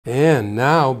And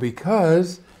now,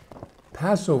 because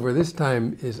Passover this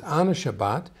time is on a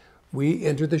Shabbat, we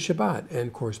enter the Shabbat. And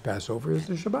of course, Passover is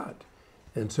the Shabbat.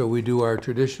 And so we do our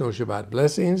traditional Shabbat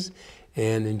blessings.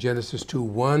 And in Genesis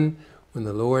 2:1, when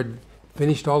the Lord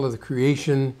finished all of the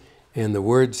creation, and the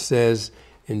word says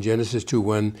in Genesis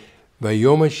 2:1,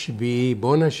 bayom hashevi'i bo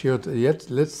nashir.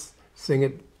 Let's sing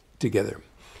it together.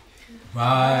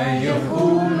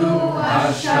 Vayechulu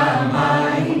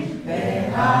Hashamaim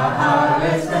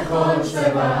veha'aretz vekhol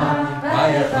tzeva'am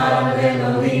Veyechal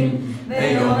Elohim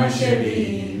bayom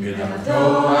hashevi'i melachto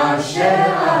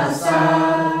asher asa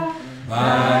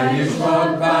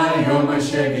Vayishbot bayom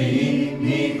hashevi'i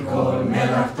mikol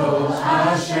melachto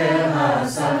asher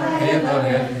asa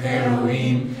veha'aretz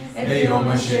Elohim bayom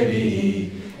hashevi'i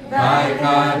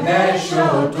vayikadesh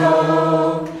oto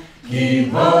ki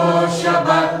bo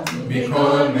Shabbat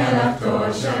mikol melachto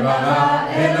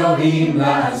tzeva'am Elohim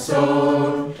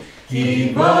la'asot ki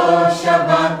bo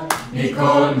Shabbat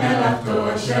mikol melachto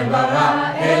tzeva'am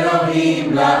Elohim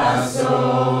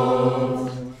la'asot.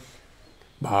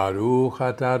 Baruch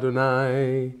atah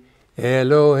Adonai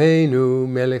Eloheinu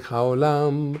melech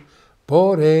haolam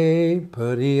porei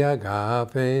peri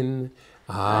agafen.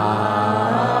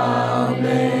 Amen.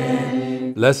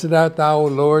 Blessed art thou, O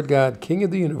Lord God, King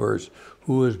of the universe,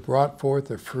 who has brought forth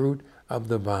the fruit of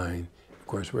the vine. Of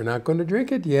course, we're not going to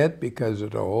drink it yet because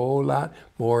there's a whole lot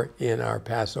more in our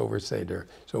Passover Seder.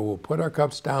 So we'll put our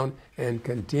cups down and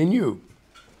continue.